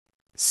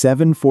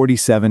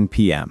7:47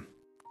 p.m.,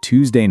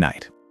 Tuesday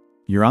night.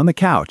 You're on the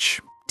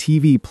couch,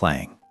 TV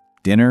playing,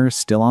 dinner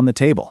still on the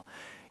table.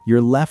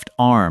 Your left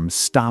arm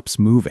stops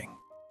moving.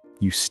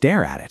 You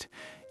stare at it.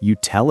 You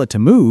tell it to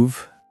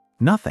move.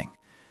 Nothing.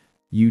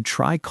 You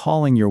try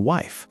calling your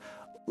wife.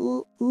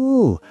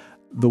 Ooh.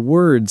 The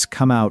words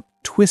come out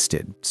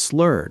twisted,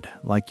 slurred,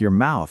 like your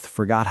mouth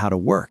forgot how to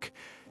work.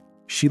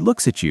 She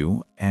looks at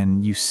you,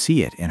 and you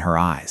see it in her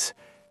eyes.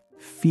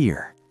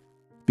 Fear.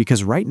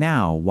 Because right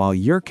now, while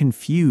you're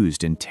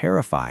confused and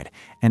terrified,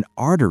 an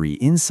artery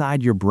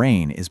inside your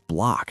brain is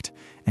blocked,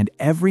 and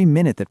every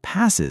minute that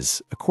passes,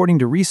 according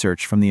to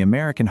research from the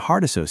American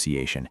Heart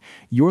Association,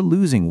 you're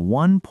losing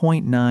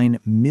 1.9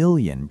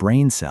 million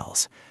brain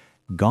cells.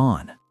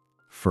 Gone.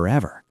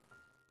 Forever.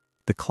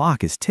 The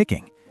clock is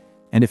ticking,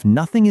 and if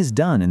nothing is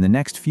done in the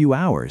next few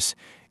hours,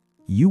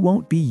 you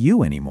won't be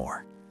you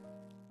anymore.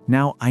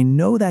 Now, I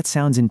know that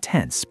sounds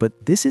intense,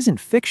 but this isn't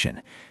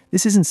fiction.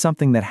 This isn't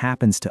something that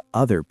happens to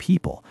other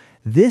people.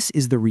 This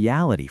is the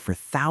reality for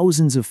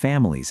thousands of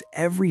families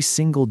every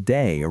single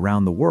day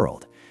around the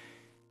world.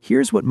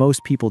 Here's what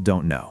most people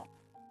don't know.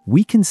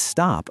 We can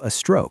stop a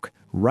stroke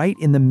right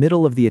in the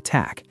middle of the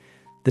attack.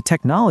 The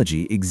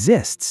technology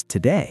exists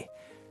today.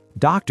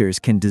 Doctors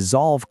can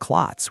dissolve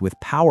clots with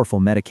powerful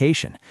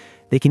medication.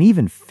 They can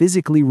even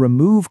physically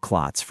remove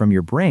clots from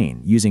your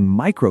brain using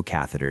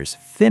microcatheters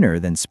thinner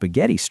than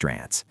spaghetti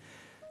strands.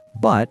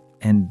 But,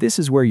 and this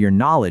is where your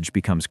knowledge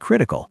becomes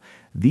critical,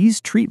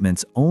 these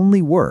treatments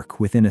only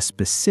work within a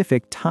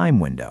specific time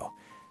window.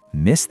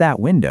 Miss that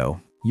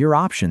window, your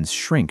options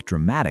shrink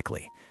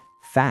dramatically,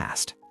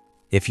 fast.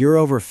 If you're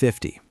over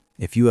 50,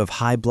 if you have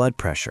high blood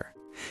pressure,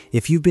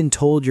 if you've been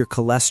told your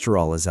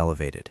cholesterol is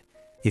elevated,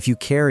 if you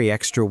carry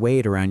extra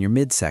weight around your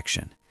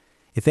midsection,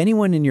 if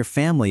anyone in your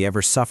family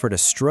ever suffered a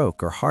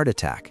stroke or heart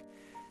attack,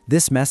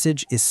 this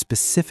message is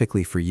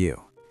specifically for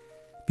you.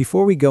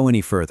 Before we go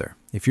any further,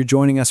 if you're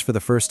joining us for the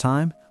first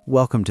time,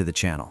 welcome to the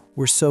channel.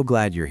 We're so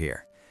glad you're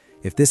here.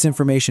 If this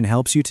information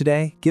helps you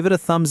today, give it a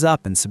thumbs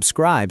up and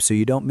subscribe so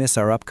you don't miss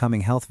our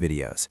upcoming health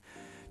videos.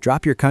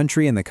 Drop your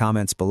country in the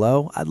comments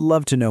below. I'd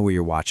love to know where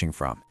you're watching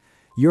from.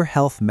 Your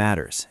health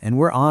matters, and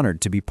we're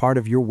honored to be part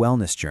of your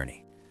wellness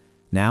journey.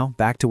 Now,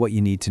 back to what you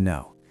need to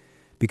know.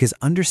 Because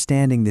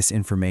understanding this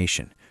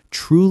information,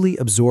 truly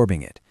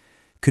absorbing it,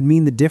 could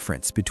mean the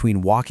difference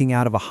between walking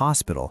out of a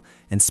hospital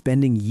and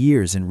spending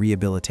years in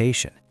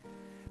rehabilitation,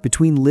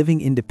 between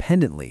living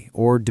independently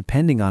or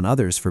depending on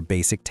others for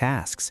basic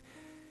tasks,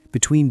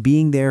 between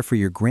being there for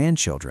your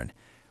grandchildren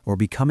or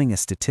becoming a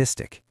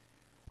statistic.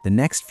 The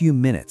next few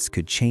minutes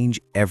could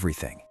change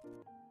everything.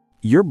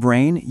 Your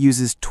brain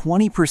uses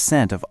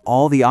 20% of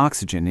all the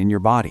oxygen in your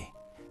body.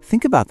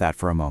 Think about that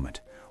for a moment.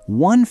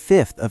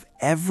 1/5 of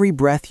every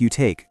breath you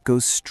take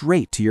goes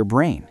straight to your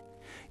brain.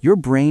 Your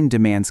brain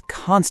demands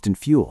constant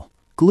fuel,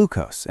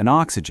 glucose and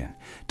oxygen,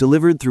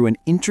 delivered through an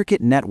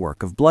intricate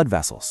network of blood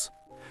vessels.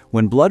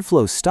 When blood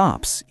flow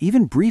stops,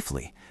 even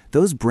briefly,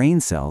 those brain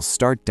cells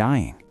start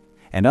dying.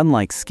 And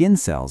unlike skin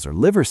cells or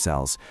liver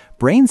cells,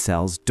 brain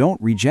cells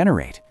don't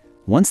regenerate.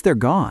 Once they're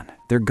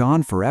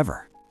gone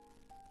forever.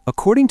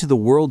 According to the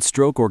World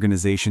Stroke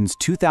Organization's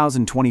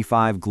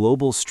 2025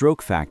 Global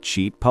Stroke Fact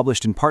Sheet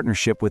published in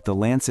partnership with The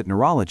Lancet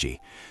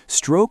Neurology,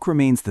 stroke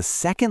remains the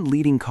second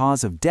leading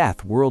cause of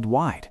death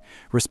worldwide,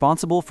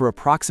 responsible for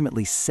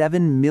approximately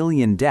 7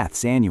 million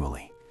deaths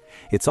annually.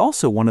 It's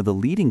also one of the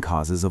leading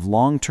causes of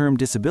long-term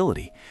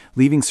disability,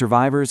 leaving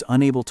survivors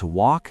unable to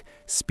walk,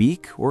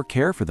 speak, or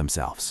care for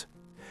themselves.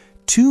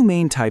 Two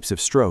main types of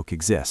stroke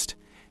exist: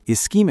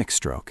 ischemic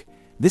stroke.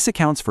 This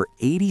accounts for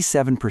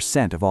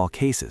 87% of all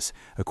cases,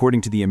 according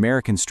to the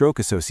American Stroke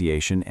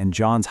Association and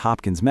Johns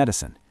Hopkins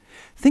Medicine.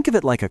 Think of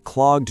it like a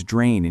clogged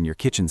drain in your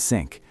kitchen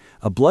sink.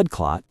 A blood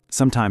clot,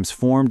 sometimes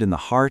formed in the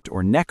heart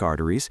or neck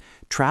arteries,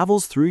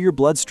 travels through your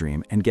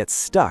bloodstream and gets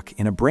stuck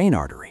in a brain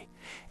artery.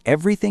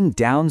 Everything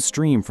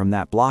downstream from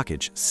that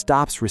blockage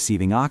stops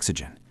receiving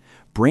oxygen.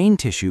 Brain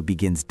tissue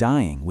begins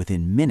dying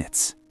within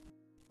minutes.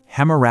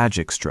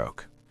 Hemorrhagic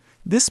stroke.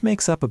 This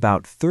makes up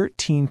about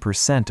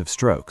 13% of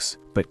strokes,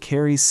 but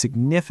carries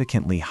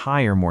significantly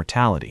higher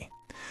mortality.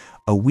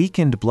 A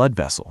weakened blood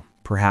vessel,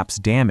 perhaps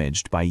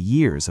damaged by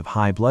years of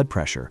high blood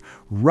pressure,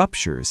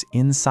 ruptures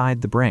inside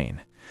the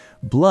brain.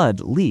 Blood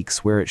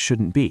leaks where it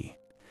shouldn't be.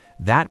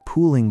 That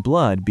pooling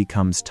blood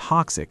becomes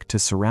toxic to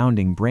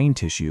surrounding brain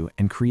tissue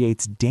and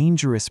creates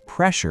dangerous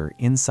pressure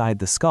inside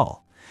the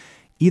skull.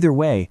 Either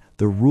way,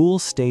 the rule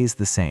stays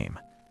the same.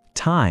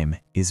 Time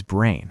is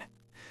brain.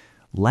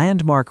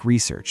 Landmark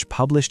research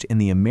published in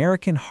the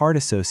American Heart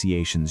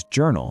Association's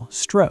journal,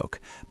 Stroke,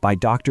 by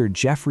Dr.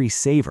 Jeffrey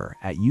Saver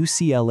at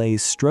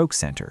UCLA's Stroke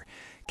Center,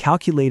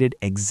 calculated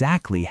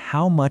exactly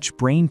how much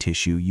brain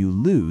tissue you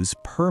lose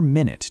per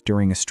minute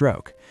during a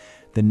stroke.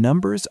 The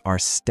numbers are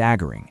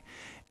staggering.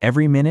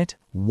 Every minute,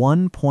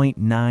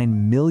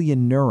 1.9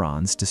 million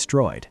neurons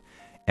destroyed.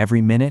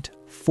 Every minute,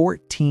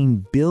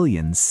 14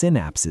 billion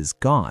synapses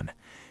gone.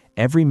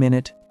 Every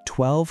minute,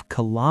 12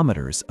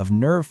 kilometers of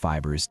nerve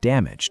fibers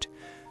damaged.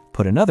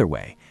 Put another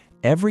way,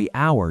 Every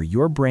hour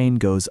your brain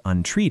goes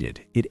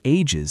untreated, it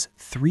ages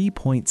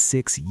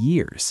 3.6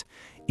 years.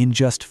 In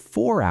just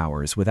 4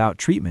 hours without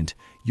treatment,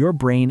 your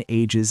brain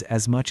ages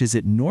as much as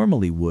it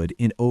normally would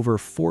in over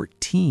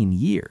 14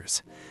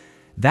 years.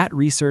 That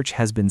research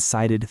has been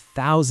cited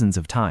thousands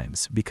of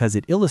times because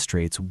it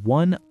illustrates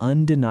one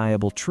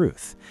undeniable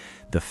truth.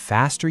 The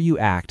faster you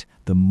act,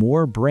 the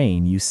more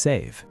brain you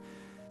save.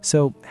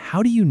 So,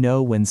 how do you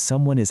know when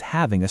someone is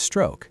having a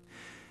stroke?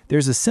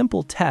 There's a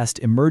simple test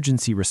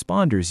emergency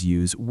responders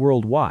use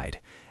worldwide,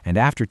 and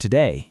after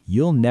today,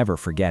 you'll never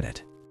forget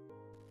it.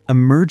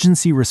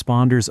 Emergency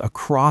responders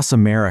across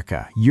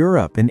America,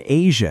 Europe, and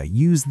Asia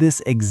use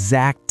this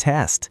exact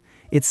test.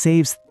 It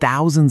saves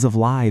thousands of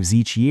lives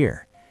each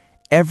year.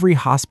 Every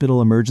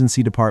hospital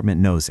emergency department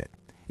knows it.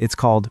 It's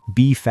called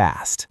Be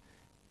Fast.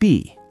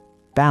 B.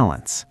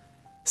 Balance.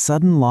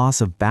 Sudden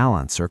loss of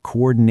balance or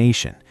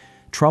coordination,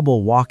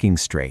 trouble walking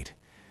straight.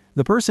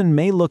 The person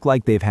may look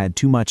like they've had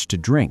too much to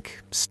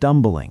drink,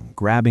 stumbling,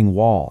 grabbing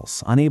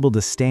walls, unable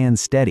to stand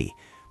steady,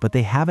 but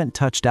they haven't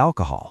touched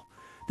alcohol.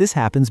 This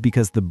happens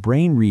because the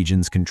brain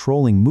regions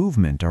controlling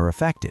movement are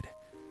affected.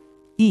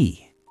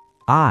 E.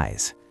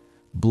 Eyes.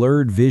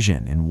 Blurred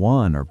vision in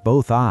one or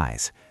both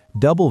eyes.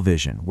 Double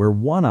vision where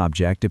one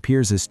object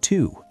appears as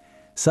two.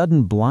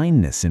 Sudden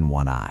blindness in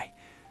one eye.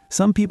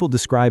 Some people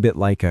describe it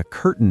like a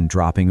curtain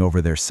dropping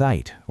over their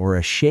sight or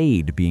a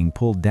shade being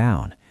pulled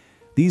down.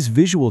 These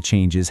visual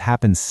changes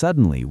happen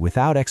suddenly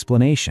without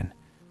explanation.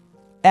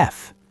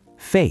 F.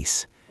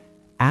 Face.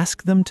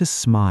 Ask them to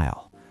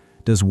smile.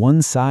 Does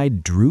one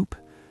side droop?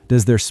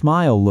 Does their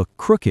smile look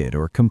crooked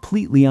or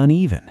completely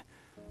uneven?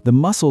 The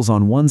muscles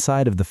on one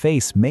side of the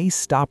face may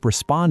stop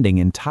responding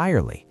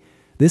entirely.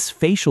 This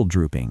facial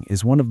drooping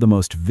is one of the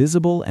most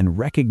visible and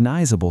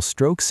recognizable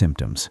stroke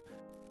symptoms.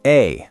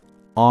 A.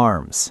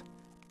 Arms.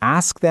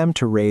 Ask them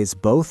to raise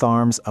both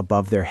arms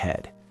above their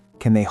head.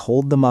 Can they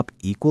hold them up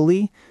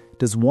equally?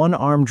 Does one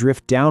arm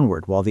drift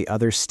downward while the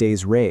other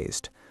stays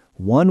raised?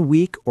 One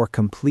weak or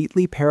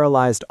completely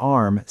paralyzed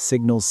arm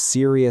signals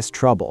serious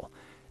trouble.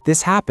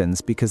 This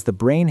happens because the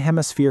brain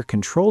hemisphere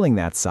controlling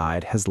that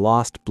side has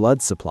lost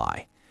blood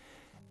supply.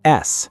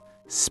 S.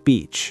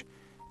 Speech.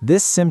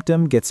 This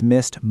symptom gets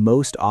missed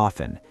most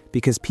often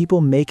because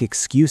people make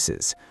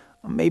excuses.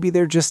 Maybe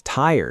they're just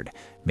tired.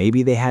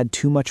 Maybe they had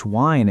too much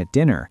wine at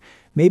dinner.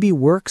 Maybe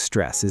work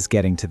stress is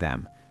getting to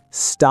them.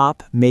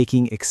 Stop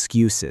making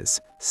excuses.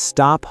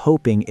 Stop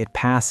hoping it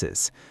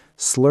passes.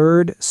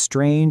 Slurred,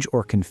 strange,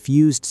 or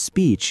confused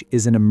speech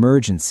is an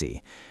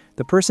emergency.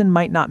 The person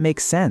might not make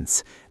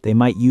sense. They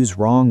might use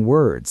wrong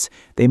words.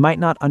 They might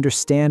not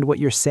understand what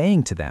you're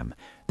saying to them.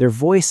 Their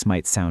voice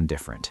might sound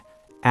different.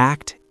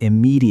 Act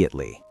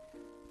immediately.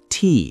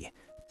 T.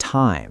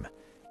 Time.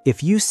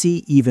 If you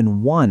see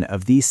even one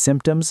of these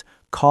symptoms,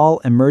 call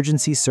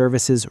emergency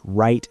services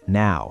right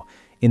now.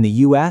 In the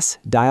US,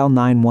 dial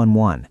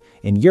 911.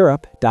 In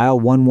Europe, dial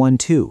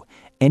 112.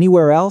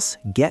 Anywhere else,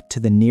 get to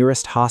the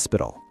nearest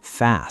hospital,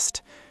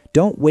 fast.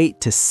 Don't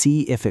wait to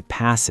see if it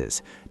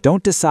passes.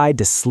 Don't decide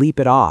to sleep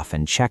it off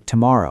and check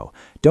tomorrow.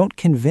 Don't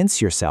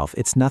convince yourself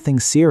it's nothing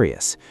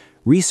serious.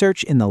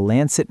 Research in the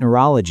Lancet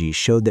Neurology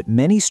showed that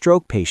many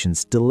stroke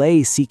patients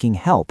delay seeking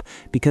help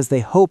because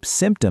they hope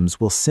symptoms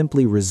will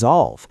simply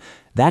resolve.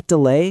 That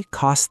delay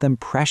costs them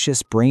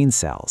precious brain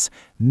cells,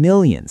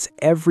 millions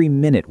every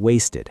minute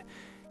wasted.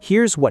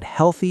 Here's what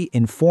healthy,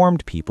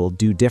 informed people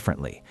do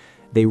differently.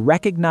 They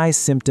recognize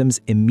symptoms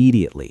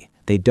immediately.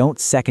 They don't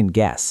second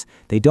guess.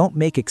 They don't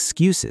make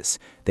excuses.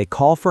 They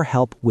call for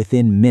help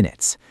within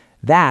minutes.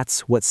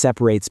 That's what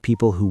separates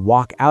people who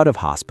walk out of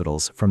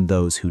hospitals from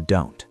those who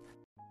don't.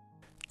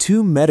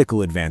 Two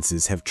medical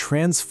advances have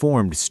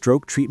transformed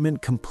stroke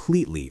treatment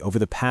completely over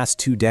the past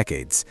 2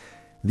 decades.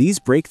 These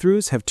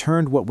breakthroughs have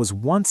turned what was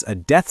once a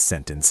death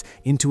sentence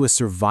into a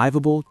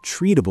survivable,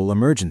 treatable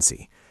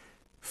emergency.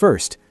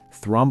 First,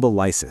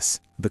 thrombolysis,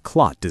 the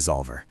clot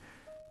dissolver.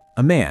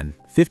 A man,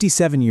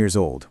 57 years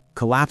old,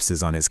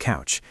 collapses on his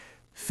couch,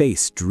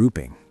 face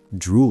drooping,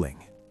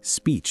 drooling,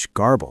 speech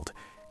garbled,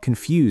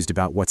 confused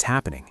about what's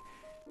happening.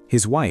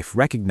 His wife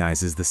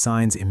recognizes the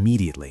signs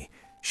immediately.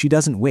 She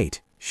doesn't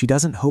wait. She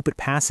doesn't hope it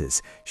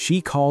passes.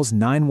 She calls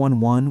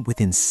 911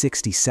 within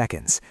 60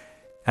 seconds.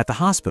 At the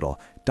hospital,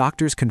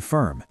 doctors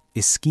confirm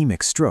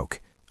ischemic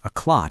stroke, a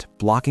clot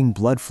blocking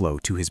blood flow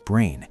to his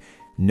brain.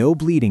 No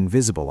bleeding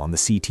visible on the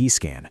CT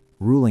scan,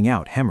 ruling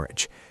out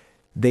hemorrhage.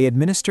 They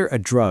administer a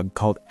drug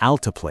called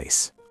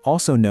alteplase,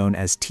 also known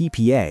as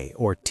TPA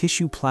or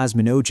tissue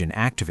plasminogen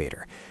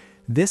activator.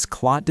 This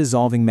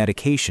clot-dissolving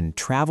medication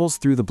travels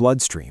through the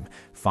bloodstream,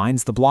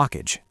 finds the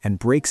blockage, and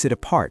breaks it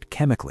apart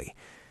chemically.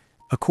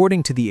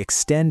 According to the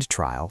Extend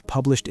trial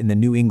published in the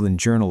New England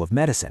Journal of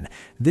Medicine,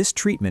 this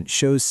treatment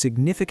shows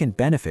significant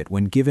benefit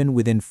when given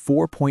within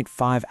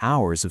 4.5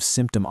 hours of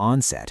symptom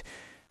onset.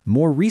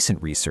 More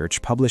recent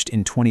research published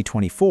in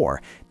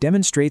 2024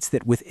 demonstrates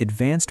that with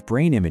advanced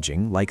brain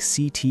imaging like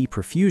CT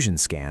perfusion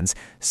scans,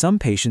 some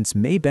patients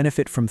may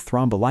benefit from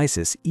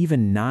thrombolysis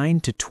even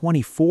 9 to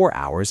 24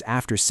 hours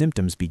after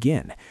symptoms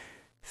begin.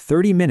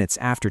 30 minutes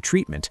after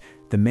treatment,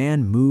 the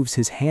man moves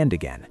his hand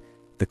again.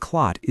 The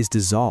clot is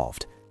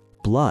dissolved.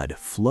 Blood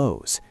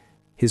flows.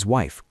 His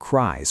wife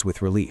cries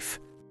with relief.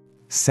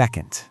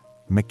 Second,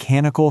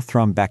 mechanical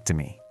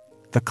thrombectomy,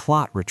 the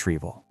clot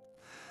retrieval.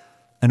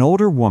 An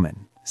older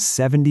woman,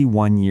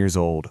 71 years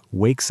old,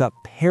 wakes up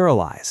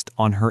paralyzed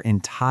on her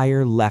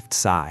entire left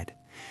side.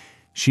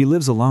 She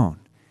lives alone.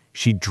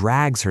 She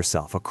drags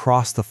herself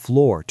across the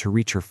floor to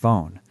reach her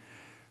phone.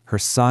 Her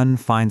son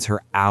finds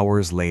her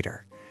hours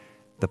later.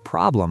 The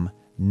problem,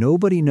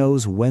 nobody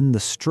knows when the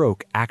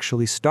stroke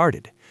actually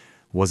started.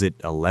 Was it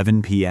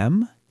 11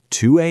 p.m.,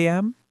 2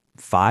 a.m.,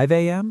 5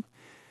 a.m.?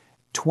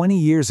 20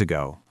 years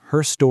ago,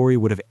 her story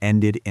would have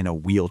ended in a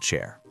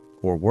wheelchair,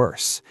 or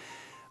worse.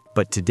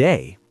 But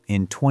today,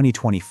 in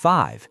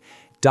 2025,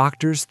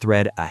 doctors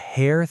thread a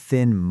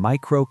hair-thin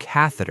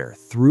microcatheter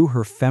through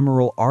her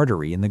femoral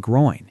artery in the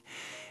groin.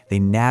 They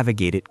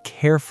navigate it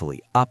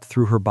carefully up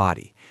through her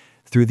body,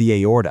 through the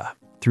aorta,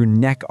 through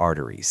neck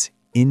arteries,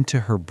 into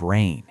her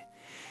brain.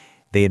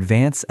 They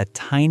advance a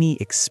tiny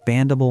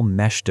expandable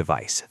mesh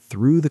device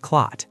through the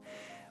clot.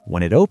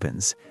 When it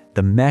opens,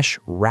 the mesh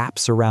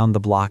wraps around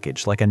the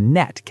blockage like a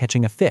net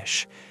catching a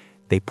fish.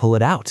 They pull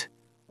it out.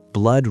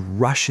 Blood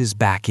rushes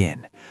back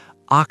in.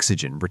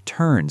 Oxygen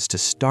returns to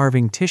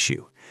starving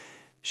tissue.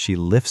 She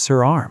lifts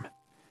her arm.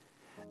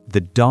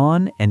 The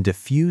DAWN and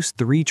Diffuse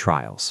 3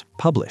 trials,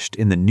 published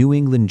in the New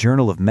England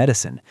Journal of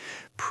Medicine,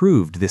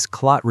 proved this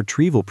clot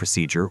retrieval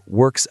procedure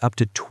works up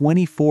to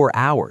 24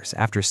 hours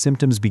after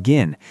symptoms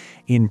begin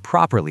in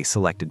properly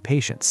selected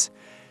patients.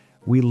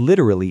 We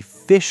literally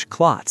fish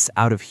clots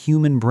out of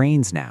human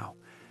brains now.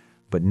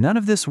 But none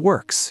of this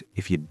works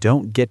if you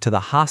don't get to the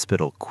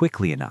hospital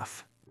quickly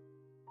enough.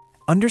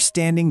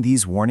 Understanding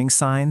these warning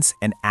signs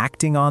and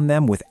acting on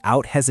them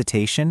without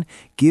hesitation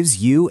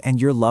gives you and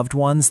your loved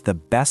ones the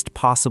best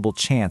possible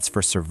chance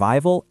for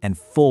survival and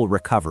full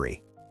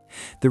recovery.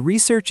 The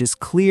research is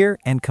clear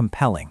and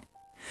compelling.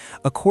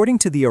 According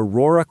to the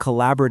Aurora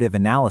collaborative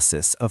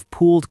analysis of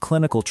pooled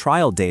clinical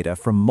trial data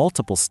from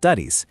multiple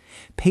studies,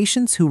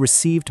 patients who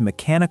received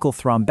mechanical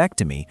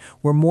thrombectomy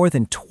were more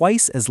than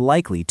twice as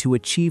likely to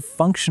achieve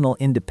functional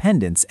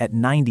independence at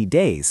 90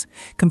 days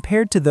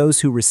compared to those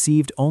who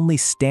received only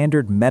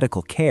standard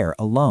medical care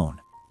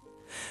alone.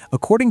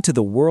 According to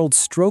the World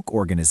Stroke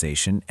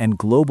Organization and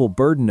Global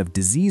Burden of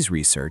Disease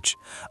Research,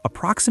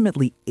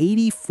 approximately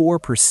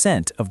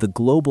 84% of the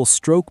global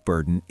stroke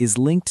burden is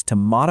linked to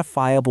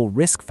modifiable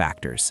risk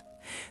factors.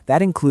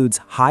 That includes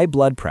high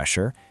blood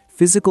pressure,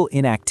 physical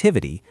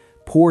inactivity,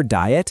 poor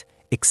diet,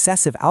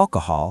 excessive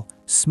alcohol,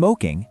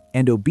 smoking,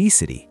 and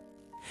obesity.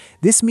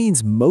 This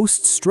means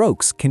most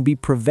strokes can be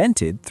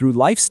prevented through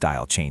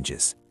lifestyle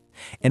changes.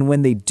 And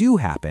when they do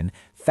happen,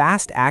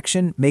 fast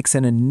action makes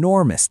an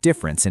enormous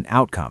difference in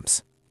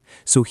outcomes.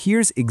 So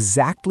here's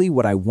exactly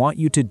what I want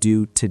you to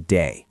do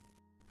today.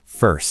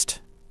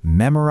 First,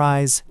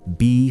 memorize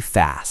Be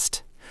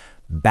Fast.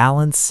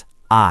 Balance,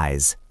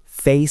 eyes,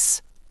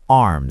 face,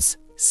 arms,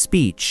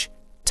 speech,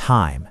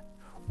 time.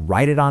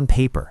 Write it on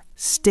paper,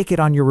 stick it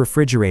on your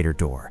refrigerator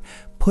door,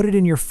 put it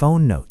in your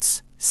phone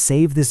notes.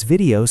 Save this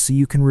video so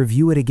you can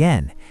review it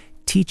again.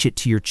 Teach it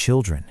to your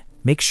children.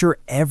 Make sure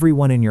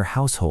everyone in your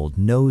household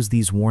knows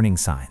these warning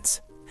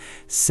signs.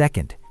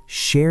 Second,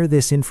 share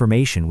this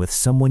information with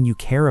someone you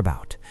care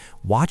about.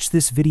 Watch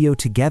this video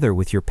together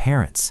with your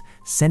parents.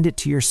 Send it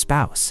to your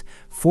spouse.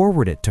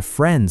 Forward it to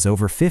friends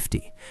over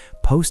 50.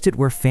 Post it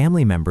where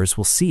family members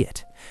will see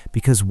it.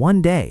 Because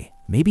one day,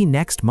 maybe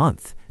next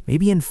month,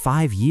 maybe in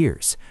 5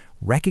 years,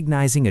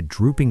 recognizing a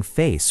drooping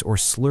face or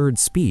slurred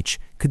speech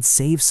could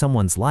save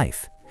someone's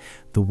life.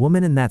 The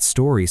woman in that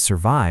story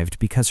survived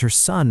because her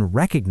son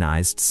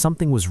recognized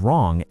something was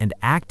wrong and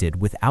acted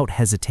without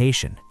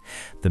hesitation.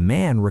 The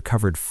man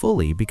recovered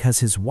fully because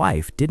his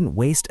wife didn't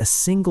waste a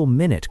single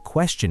minute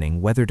questioning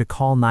whether to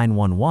call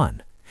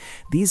 911.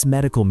 These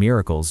medical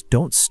miracles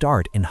don't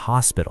start in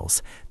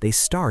hospitals. They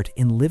start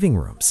in living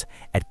rooms,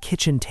 at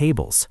kitchen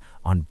tables,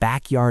 on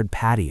backyard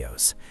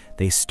patios.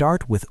 They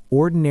start with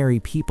ordinary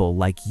people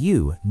like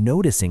you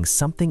noticing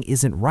something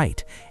isn't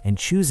right and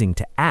choosing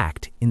to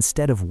act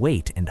instead of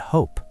wait and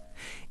hope.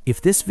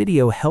 If this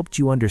video helped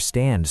you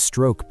understand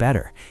stroke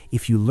better,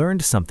 if you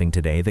learned something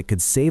today that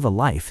could save a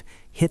life,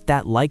 hit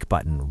that like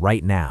button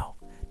right now.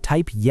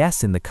 Type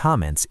yes in the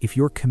comments if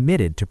you're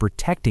committed to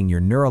protecting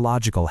your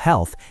neurological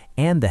health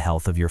and the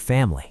health of your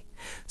family.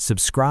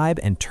 Subscribe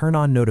and turn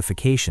on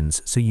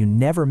notifications so you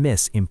never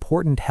miss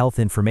important health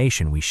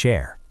information we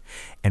share.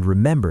 And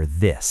remember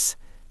this: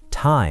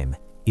 time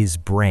is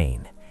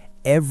brain.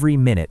 Every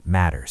minute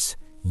matters.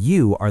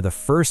 You are the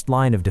first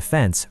line of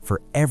defense for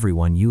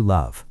everyone you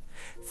love.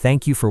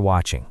 Thank you for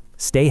watching.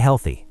 Stay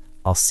healthy.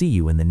 I'll see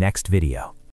you in the next video.